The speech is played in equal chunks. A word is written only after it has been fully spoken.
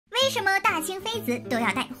什么大清妃子都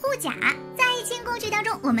要戴护甲？在清宫剧当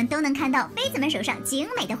中，我们都能看到妃子们手上精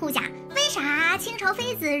美的护甲，为啥清朝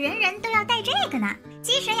妃子人人都要戴这个呢？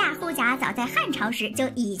其实呀，护甲早在汉朝时就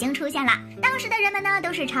已经出现了。当时的人们呢，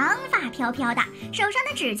都是长发飘飘的，手上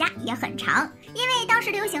的指甲也很长。因为当时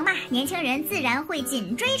流行嘛，年轻人自然会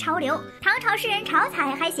紧追潮流。唐朝诗人晁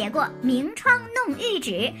彩还写过“明窗弄玉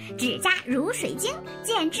指，指甲如水晶，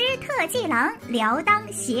剪枝特技郎，撩裆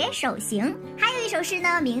携手行”。还有一首诗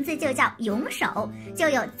呢，名字就叫《咏手》，就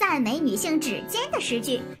有赞美女性指尖的诗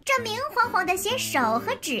句。这明晃晃的写手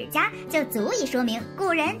和指甲，就足以说明古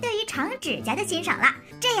人对于长指甲的欣赏了。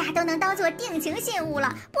这呀都能当做定情信物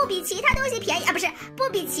了，不比其他东西便宜啊，不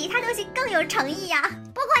比其他东西更有诚意呀。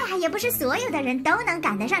不过呀，也不是所有的人都能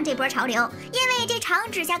赶得上这波潮流，因为这长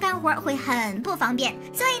指甲干活会很不方便，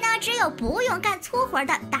所以呢，只有不用干粗活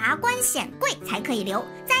的达官显贵才可以留。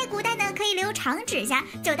在古代呢，可以留长指甲，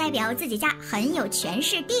就代表自己家很有权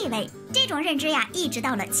势地位。这种认知呀，一直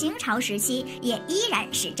到了清朝时期，也依然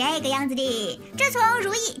是这个样子的。这从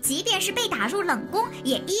如意即便是被打入冷宫，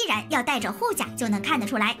也依然要带着护甲就能看得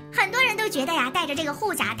出来。很多人都觉得呀，带着这个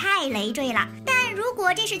护甲太累赘了。但如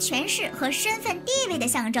果这是权势和身份地位的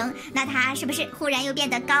象征，那它是不是忽然又变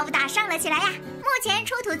得高大上了起来呀？目前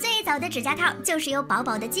出土最早的指甲套就是由薄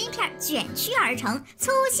薄的金片卷曲而成，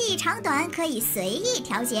粗细长短可以随意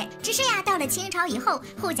调节。只是呀，到了清朝以后，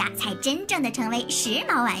护甲才真正的成为时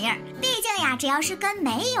髦玩意儿。毕竟呀，只要是跟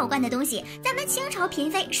美有关的东西，咱们清朝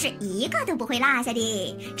嫔妃是一个都不会落下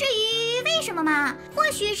的。至于为什么嘛，或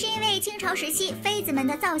许是因为清朝时期妃子们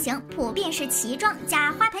的造型普遍是旗装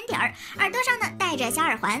加花盆底儿，耳朵上呢戴着小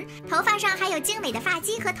耳环，头发上还有精美的发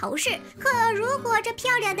髻和头饰。可如果这漂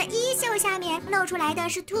亮的衣袖下面露出来的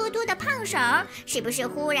是突突的胖手，是不是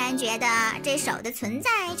忽然觉得这手的存在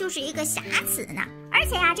就是一个瑕疵呢？而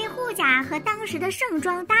且呀，这护甲和当时的盛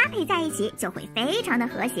装搭配在一起，就会非常的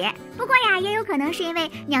和谐。不过呀，也有可能是因为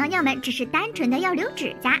娘娘们只是单纯的要留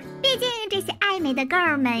指甲，毕竟这些爱美的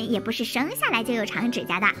girl 们也不是生下来就有长指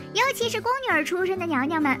甲的，尤其是宫女儿出身的娘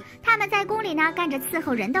娘们，她们在宫里呢干着伺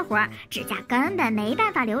候人的活，指甲根本没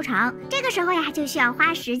办法留长。这个时候呀，就需要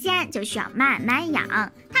花时间，就需要慢慢养。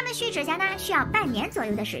她们续指甲呢，需要半年左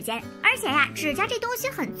右的时间。而且呀，指甲这东西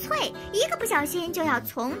很脆，一个不小心就要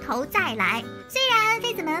从头再来。虽然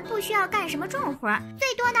妃子们不需要干什么重活，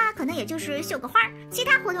最多呢可能也就是绣个花，其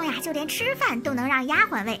他活动呀就连吃饭都能让丫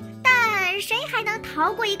鬟喂。但谁还能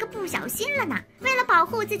逃过一个不小心了呢？为了保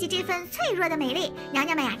护自己这份脆弱的美丽，娘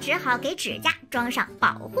娘们呀只好给指甲装上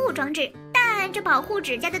保护装置。但这保护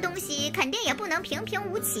指甲的东西肯定也不能平平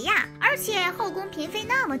无奇呀，而且后宫嫔妃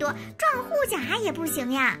那么多，撞护甲也不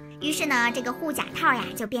行呀。于是呢，这个护甲套呀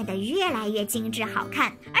就变得越来越精致好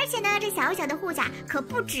看。而且呢，这小小的护甲可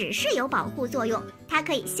不只是有保护作用，它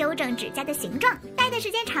可以修正指甲的形状，戴的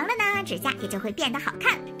时间长了呢，指甲也就会变得好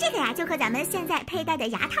看。这个呀就和咱们现在佩戴的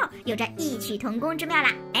牙套有着异曲同工之妙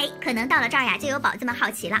啦。可能到了这儿呀，就有宝子们好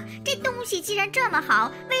奇了，这东西既然这么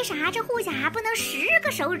好，为啥这护甲不能10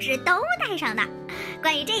个手指都戴上呢？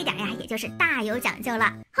关于这一点呀，也就是大有讲究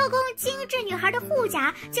了。后宫精致女孩的护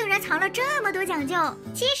甲竟然藏了这么多讲究。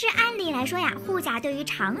其实按理来说呀，护甲对于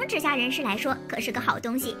长指甲人士来说可是个好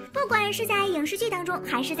东西。不管是在影视剧当中，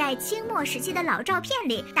还是在清末时期的老照片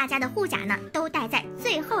里，大家的护甲呢都戴在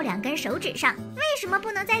最后2根手指上。为什么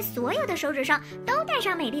不能在所有的手指上都戴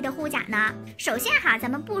上美丽的护甲呢？首先哈，咱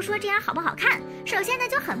们不说这样好不好看，首先呢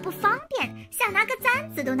就很不方便，想拿个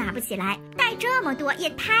簪子都拿不起来，戴这么多也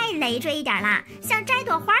太累赘一点啦，想摘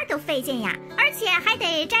朵花都费劲呀，而且还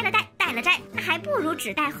得摘了戴，戴了摘，那还不如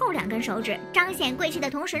只戴后2根手指，彰显贵气的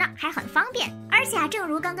同时呢还很方便。而且啊，正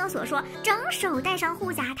如刚刚所说，整手戴上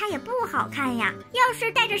护甲它也不好看呀。要是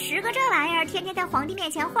带着10个这玩意儿，天天在皇帝面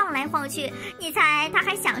前晃来晃去，你猜他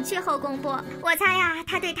还想去后宫不？我猜呀，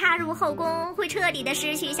他对踏入后宫会彻底的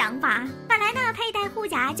失去想法。本来呢，佩戴护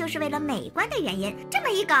甲就是为了美观的原因，这么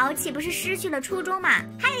一搞，岂不是失去了初衷嘛？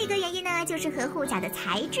还有一个原因呢，就是和护甲的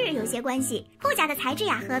材质有些关系。护甲的材质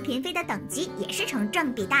呀，和嫔妃的等级也是成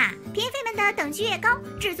正比的。嫔妃们的等级越高，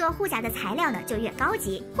制作护甲的材料呢就越高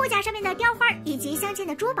级，护甲上面的雕花以及镶嵌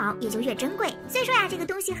的珠宝也就越珍贵。虽说呀，这个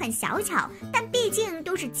东西很小巧，但毕竟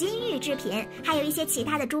都是金玉制品，还有一些其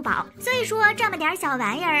他的珠宝，所以说这么点小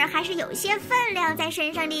玩意儿还是有些分量在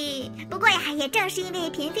身上的。不过呀，也正是因为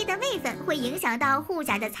嫔妃的位分会影响到护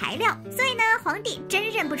甲的材料，所以呢，皇帝真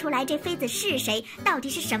认不出来这妃子是谁，到底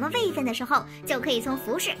是什么位分的时候，就可以从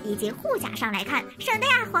服饰以及护甲上来看，省得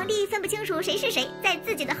呀皇帝分不清楚谁是谁，在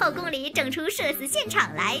自己的后宫宫里整出社死现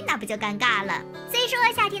场来，那不就尴尬了。虽说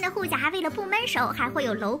夏天的护甲为了不闷手还会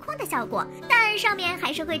有镂空的效果，但上面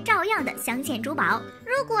还是会照样的镶嵌珠宝。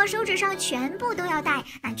如果手指上全部都要戴，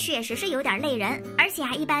那确实是有点累人。而且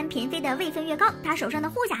一般嫔妃的位分越高，她手上的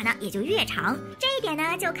护甲呢也就越长。这一点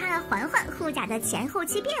呢，就看嬛嬛护甲的前后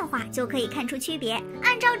期变化就可以看出区别。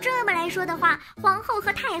按照这么来说的话，皇后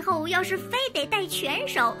和太后要是非得戴全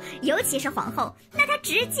手，尤其是皇后，那她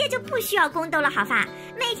直接就不需要宫斗了好吧？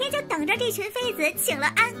每天就等着这群妃子请了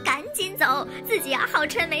安赶紧走，自己号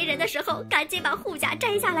称没人的时候赶紧把护甲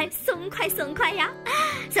摘下来，松快呀。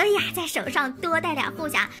所以在手上多戴点护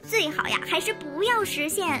甲，最好还是不要实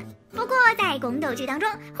现。不过在宫斗剧当中，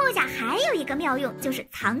护甲还有一个妙用，就是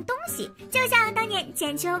藏东西，就像当年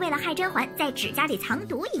简秋为了害甄嬛在指甲里藏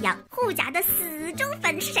毒一样。护甲的死忠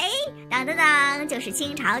粉是谁？当当当，就是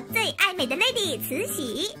清朝最爱美的 lady 慈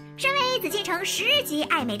禧。身为紫禁城10级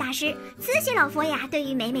爱美大师，慈禧老佛爷对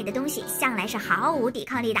于美美的东西向来是毫无抵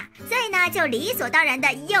抗力的，所以呢就理所当然的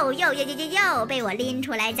又被我拎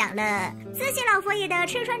出来讲了。慈禧老佛爷的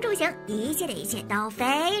吃穿住行，一切都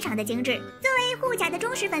非常的精致。作为护甲的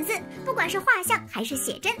忠实粉丝，不管是画像还是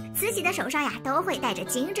写真，慈禧的手上都会带着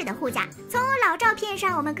精致的护甲。从老照片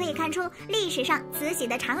上我们可以看出，历史上慈禧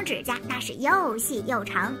的长指甲那是又细又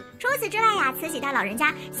长。除此之外慈禧大老人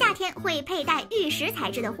家夏天会佩戴玉石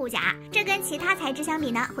材质的护甲，这跟其他材质相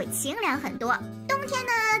比呢会清凉很多。冬天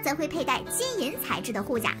呢则会佩戴金银材质的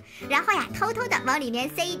护甲，然后偷偷的往里面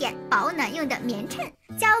塞一点保暖用的棉衬。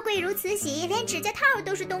娇贵如慈禧，连指甲套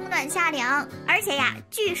都是冬暖夏凉。而且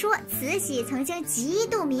据说慈禧曾经极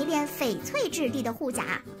度迷恋翡翠质地的护甲，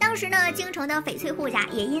当时呢京城的翡翠护甲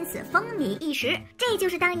也因此风靡一时。这就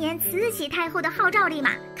是当年慈禧太后的号召力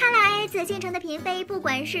嘛。看来紫禁城的嫔妃，不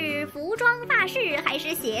管是服装发饰还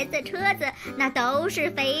是鞋子车子，那都是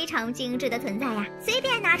非常精致的存在呀，随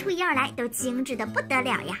便拿出一样来都精致的不得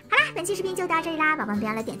了呀。好啦，本期视频就到这里啦，宝宝们别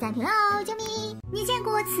忘了点赞评论哦，救命！你见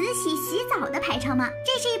过慈禧洗澡的排场吗？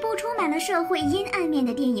这是一部充满了社会阴暗面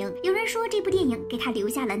的电影，有人说这部电影给他留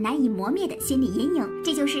下了难以磨灭的心理阴影。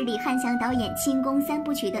这就是李翰祥导演清宫3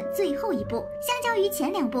部曲的最后一部，相较于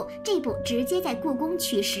前2部，这部直接在故宫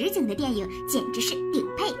取实景的电影简直是顶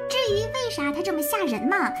配。至于为啥他这么吓人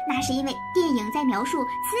嘛，那是因为电影在描述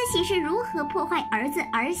慈禧是如何破坏儿子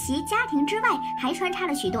儿媳家庭之外，还穿插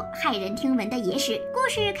了许多骇人听闻的野史。故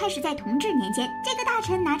事开始在同治年间，这个大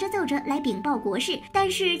臣拿着奏折来禀报国事，但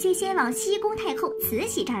是却先往西宫太后慈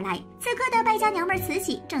禧这儿来。此刻的败家娘们慈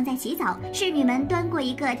禧正在洗澡，侍女们端过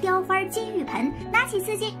一个雕花金浴盆，拿起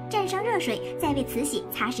丝巾蘸上热水，再为慈禧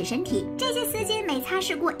擦拭身体。这些丝巾每擦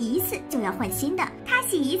拭过1次就要换新的，她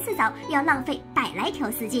洗1次澡要浪费100来条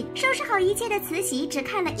丝巾。收拾好一切的慈禧只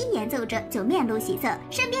看了1眼奏折就面露喜色。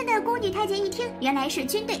身边的宫女太监一听，原来是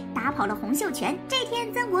军队打跑了洪秀全。这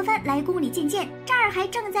天曾国藩来宫里觐见，这儿还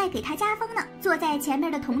正在给他加封呢，坐在前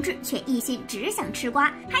面的同志却一心只想吃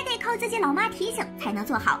瓜，还得靠自己老妈提醒才能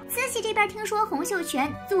做好。慈禧这边听说洪秀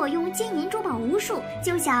全坐拥金银珠宝无数，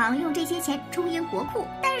就想用这些钱充盈国库，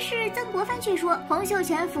但是曾国藩却说洪秀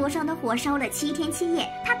全府上的火烧了7天7夜，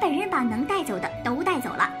他本人把能带走的都带走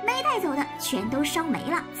了，没带走的全都烧没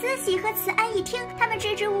了。慈禧和慈安一听，他们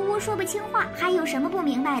支支吾吾说不清话，还有什么不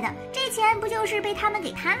明白的？这钱不就是被他们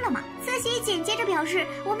给贪了吗？慈禧紧接着表示，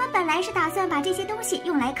我们本来是打算把这些东西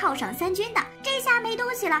用来犒赏3军的，这下没东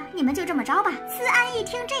西了，你们就这么着吧。慈安一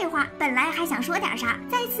听这话，本来还想说点啥，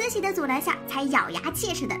在慈禧的阻拦下才咬牙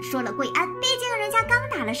切齿的说了跪安。毕竟人家刚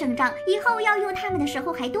打了胜仗，以后要用他们的时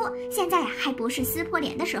候还多，现在还不是撕破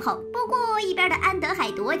脸的时候。不过一边的安德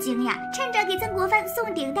海多精呀，趁着给曾国藩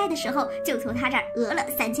送顶戴的时候，就从他这儿讹了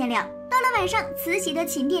3000两。到了晚上，慈禧的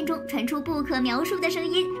寝殿中传出不可描述的声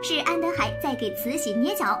音，是安德海在给慈禧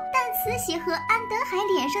捏脚，但慈禧和安德海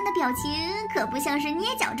脸上的表情可不像是捏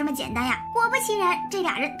脚这么简单呀。果不其然，这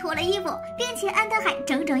俩人脱了衣服，并且安德海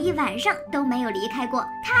整整1晚上都没有离开过。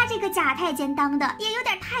他这个假太监当的也有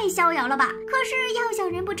点太逍遥了吧？可是要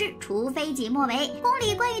想人不知，除非己莫为，宫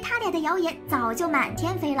里关于他俩的谣言早就满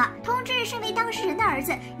天飞了。同治身为当事人的儿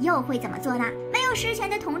子，又会怎么做呢？没有实权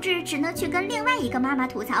的同治只能去跟另外一个妈妈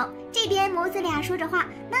吐槽。这边母子俩说着话，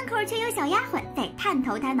门口却有小丫鬟在探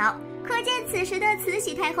头探脑。可见此时的慈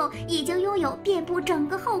禧太后已经拥有遍布整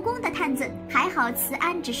个后宫的探子。还好慈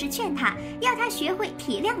安只是劝她，要她学会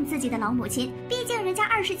体谅自己的老母亲，毕竟人家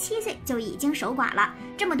27岁就已经守寡了，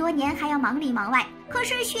这么多年还要忙里忙外。可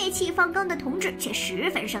是血气方刚的同治却十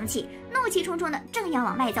分生气，怒气冲冲的正要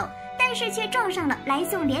往外走，但是却撞上了来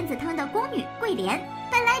送莲子汤的宫女桂莲。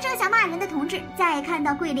本来正想骂人的同治，在看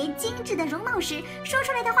到桂莲精致的容貌时，说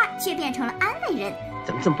出来的话却变成了安慰人：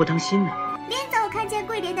怎么这么不当心呢？临走看见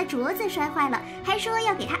桂莲的镯子摔坏了，还说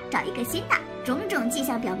要给她找一个新的，种种迹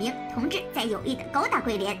象表明同治在有意的勾搭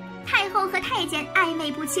桂莲。太后和太监暧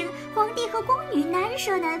昧不清，皇帝和宫女难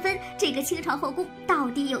舍难分，这个清朝后宫到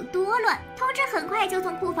底有多乱？同治很快就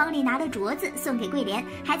从库房里拿了镯子送给桂莲，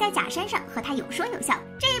还在假山上和她有说有笑。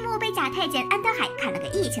这一幕被假太监安德海看了个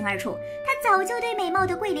一清二楚，他早就对美貌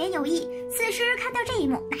的桂莲有意，此时看到这一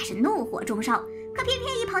幕那是怒火中烧。可偏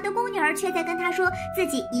偏一旁的宫女儿却在跟他说自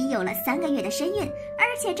己已有了3个月的身孕，而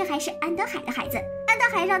且这还是安德海的孩子。安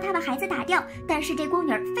德海让他把孩子打掉，但是这宫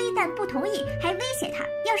女儿非但不同意，还威胁他，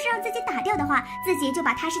要是让自己打掉的话，自己就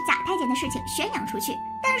把他是假太监的事情宣扬出去。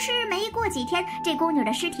但是没过几天，这宫女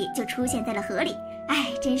的尸体就出现在了河里。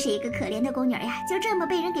哎，真是一个可怜的宫女呀，就这么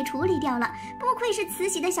被人给处理掉了。不愧是慈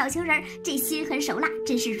禧的小情人，这心狠手辣，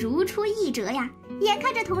真是如出一辙呀。眼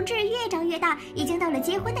看着同治越长越大，已经到了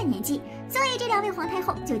结婚的年纪，所以这2位皇太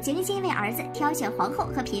后就精心为儿子挑选皇后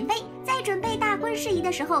和嫔妃。在准备大婚事宜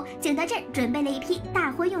的时候，景德镇准备了一批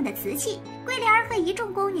大婚用的瓷器，桂莲和一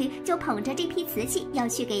众宫女就捧着这批瓷器要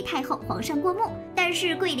去给太后皇上过目。但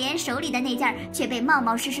是桂莲手里的那件却被冒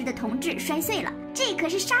冒失失的同治摔碎了，这可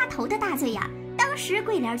是杀头的大罪呀！当时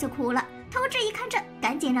桂莲就哭了，同治一看这，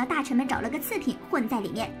赶紧让大臣们找了个次品混在里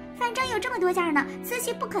面，反正有这么多件呢，慈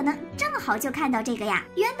禧不可能正好就看到这个呀。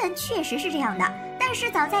原本确实是这样的，但是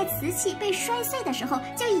早在瓷器被摔碎的时候，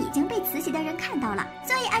就已经被慈禧的人看到了，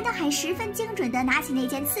所以安德海十分精准地拿起那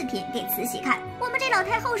件次品给慈禧看。我们这老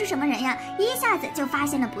太后是什么人呀？一下子就发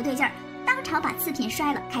现了不对劲儿，当场把次品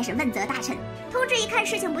摔了，开始问责大臣。同治一看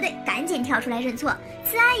事情不对，赶紧跳出来认错。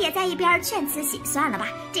慈安也在一边劝慈禧算了吧，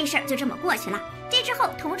这事儿就这么过去了。这之后，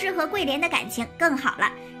同治和桂莲的感情更好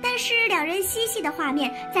了，但是2人嬉戏的画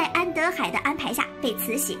面在安德海的安排下被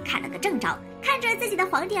慈禧看了个正着。看着自己的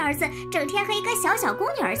皇帝儿子整天和一个小宫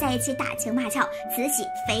女儿在一起打情骂俏，慈禧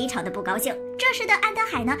非常的不高兴。这时的安德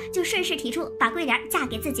海呢，就顺势提出把桂莲嫁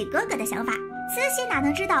给自己哥哥的想法。慈禧哪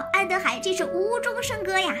能知道安德海这是无中生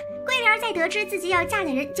哥呀？桂莲在得知自己要嫁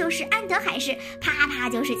的人就是安德海时，啪啪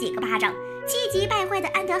就是几个巴掌。气急败坏的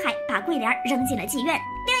安德海把桂莲扔进了妓院。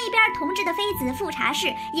另一边，同治的妃子富察氏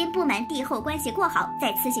因不满帝后关系过好，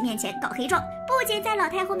在慈禧面前告黑状，不仅在老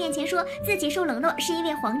太后面前说自己受冷落是因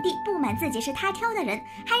为皇帝不满自己是他挑的人，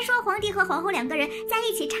还说皇帝和皇后2个人在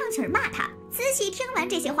一起唱曲骂他。慈禧听完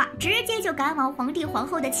这些话，直接就赶往皇帝皇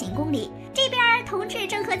后的寝宫里。这边同治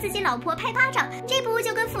正和自己老婆拍巴掌，这不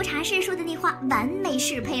就跟富察氏说的那话完美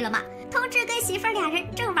适配了吗？同治跟媳妇2人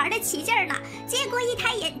正玩得起劲儿呢，结果一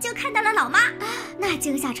抬眼就看到了老妈，那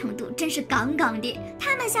惊吓程度真是杠杠的。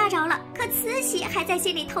他们吓着了，可慈禧还在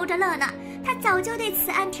心里偷着乐呢。她早就对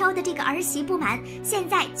慈安挑的这个儿媳不满，现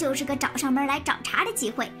在就是个找上门来找茬的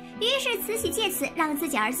机会。于是慈禧借此让自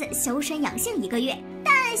己儿子修身养性1个月。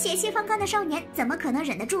但血气方刚的少年怎么可能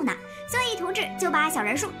忍得住呢？所以同治就把小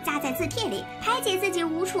人书夹在字帖里，排解自己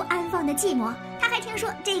无处安放的寂寞。他还听说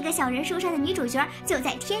这个小人书上的女主角就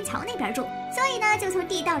在天桥那边住，所以呢就从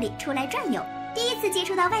地道里出来转悠。第一次接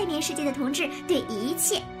触到外面世界的同治对一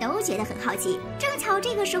切都觉得很好奇。正巧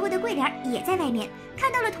这个时候的桂莲也在外面，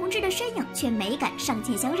看到了同治的身影，却没敢上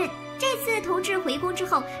前相认。这次同治回宫之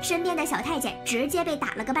后，身边的小太监直接被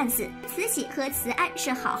打了个半死。慈禧和慈安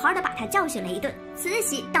是好好的把他教训了一顿。慈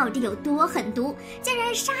禧到底有多狠毒，竟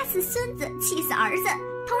然杀死孙子，气死儿子。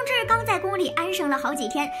同治刚在宫里安生了好几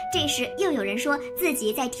天，这时又有人说自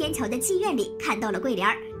己在天桥的妓院里看到了桂莲，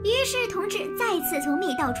于是同治再次从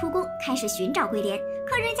密道出宫，开始寻找桂莲。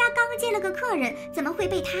可人家刚接了个客人，怎么会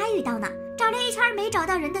被他遇到呢？找了一圈没找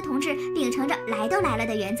到人的同治，秉承着来都来了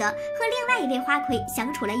的原则，和另外一位花魁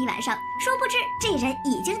相处了1晚上。殊不知这人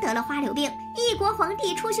已经得了花柳病，一国皇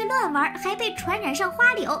帝出去乱玩，还被传染上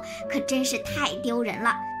花柳，可真是太丢人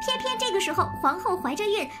了。偏偏这个时候皇后怀着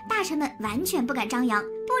孕，大臣们完全不敢张扬。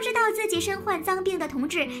不知道自己身患脏病的同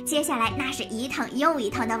治，接下来那是一趟又一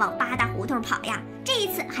趟的往8大胡同跑呀。这一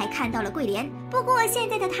次还看到了桂莲，不过现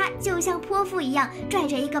在的他就像泼妇一样，拽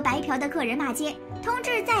着一个白嫖的客人骂街。同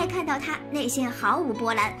治再看到他，内心毫无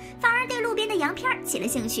波澜，反而对路边的洋片起了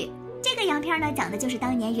兴趣。这个洋片呢，讲的就是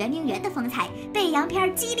当年圆明园的风采。被洋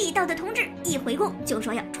片激励到的同治一回宫就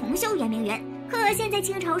说要重修圆明园。可现在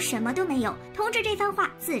清朝什么都没有，同治这番话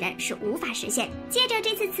自然是无法实现。接着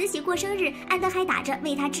这次慈禧过生日，安德还打着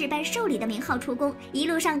为他置办寿礼的名号出宫，一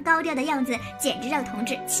路上高调的样子简直让同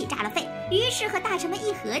治气炸了肺。于是和大臣们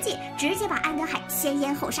一合计，直接把安德海先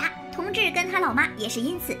阉后杀。同治跟他老妈也是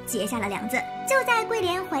因此结下了梁子。就在桂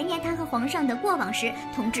莲怀念他和皇上的过往时，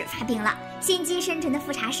同治发病了。心机深沉的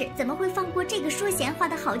富察氏怎么会放过这个说闲话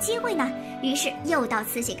的好机会呢？于是又到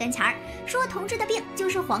慈禧跟前儿，说同治的病就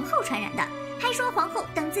是皇后传染的。还说皇后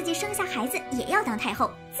等自己生下孩子也要当太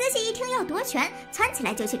后。慈禧一听要夺权，窜起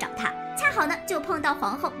来就去找他，恰好呢就碰到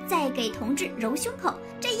皇后在给同治揉胸口，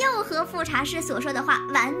这又和富察氏所说的话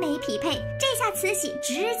完美匹配。这下慈禧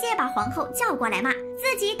直接把皇后叫过来骂，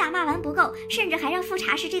自己打骂完不够，甚至还让富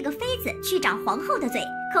察氏这个妃子去长皇后的嘴。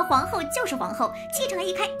可皇后就是皇后，气场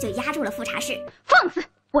一开就压住了富察氏。放肆！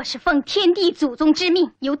我是奉天地祖宗之命，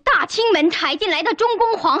由大清门抬进来的中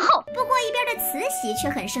宫皇后。不过一边的慈禧却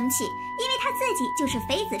很生气，因为她自己就是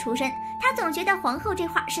妃子出身，她总觉得皇后这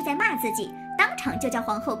话是在骂自己，当场就叫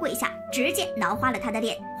皇后跪下，直接挠花了她的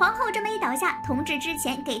脸。皇后这么一倒下，同治之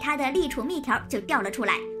前给她的立储密条就掉了出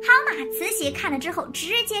来。好嘛，慈禧看了之后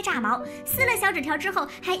直接炸毛，撕了小纸条之后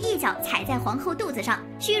还一脚踩在皇后肚子上。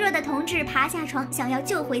虚弱的同治爬下床想要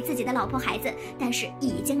救回自己的老婆孩子，但是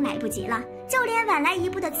已经来不及了。就连晚来一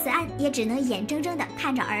步的慈安也只能眼睁睁地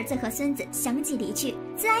看着儿子和孙子相继离去。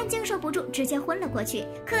慈安经受不住，直接昏了过去。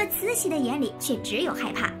可慈禧的眼里却只有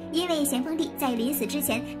害怕，因为咸丰帝在临死之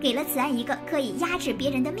前给了慈安一个可以压制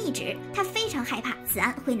别人的密旨，他非常害怕慈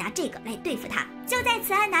安会拿这个来对付他。就在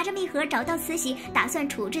慈安拿着密盒找到慈禧，打算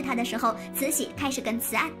处置他的时候，慈禧开始跟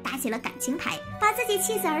慈安打起了感情牌，把自己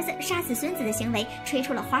气死儿子杀死孙子的行为吹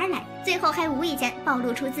出了花来，最后还无意间暴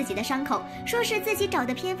露出自己的伤口，说是自己找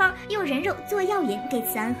的偏方，用人肉做药引给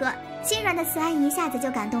慈安喝。心软的慈安一下子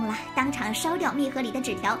就感动了，当场烧掉密盒里的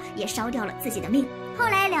纸条，也烧掉了自己的命。后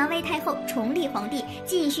来两位太后重立皇帝，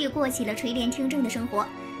继续过起了垂帘听政的生活。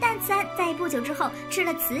但慈安在不久之后吃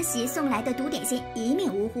了慈禧送来的毒点心，一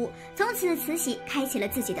命呜呼。从此慈禧开启了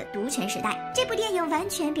自己的独权时代。这部电影完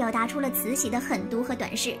全表达出了慈禧的狠毒和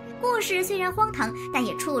短视。故事虽然荒唐，但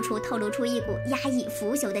也处处透露出一股压抑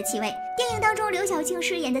腐朽的气味。电影当中刘晓庆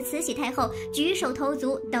饰演的慈禧太后举手投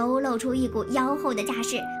足都露出一股妖后的架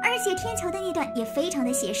势，而且天桥的那段也非常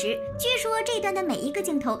的写实。据说这段的每一个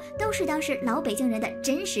镜头都是当时老北京人的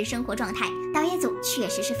真实生活状态，导演组确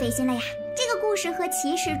实是费心了呀。这个故事和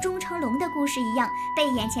骑士钟成龙的故事一样，被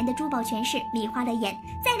眼前的珠宝权势迷花了眼。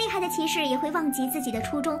再厉害的骑士也会忘记自己的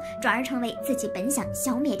初衷，转而成为自己本想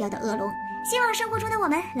消灭掉的恶龙。希望生活中的我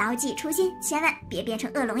们牢记初心，千万别变成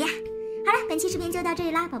恶龙呀。好了，本期视频就到这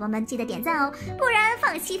里啦，宝宝们记得点赞哦，不然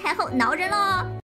放西太后挠人喽。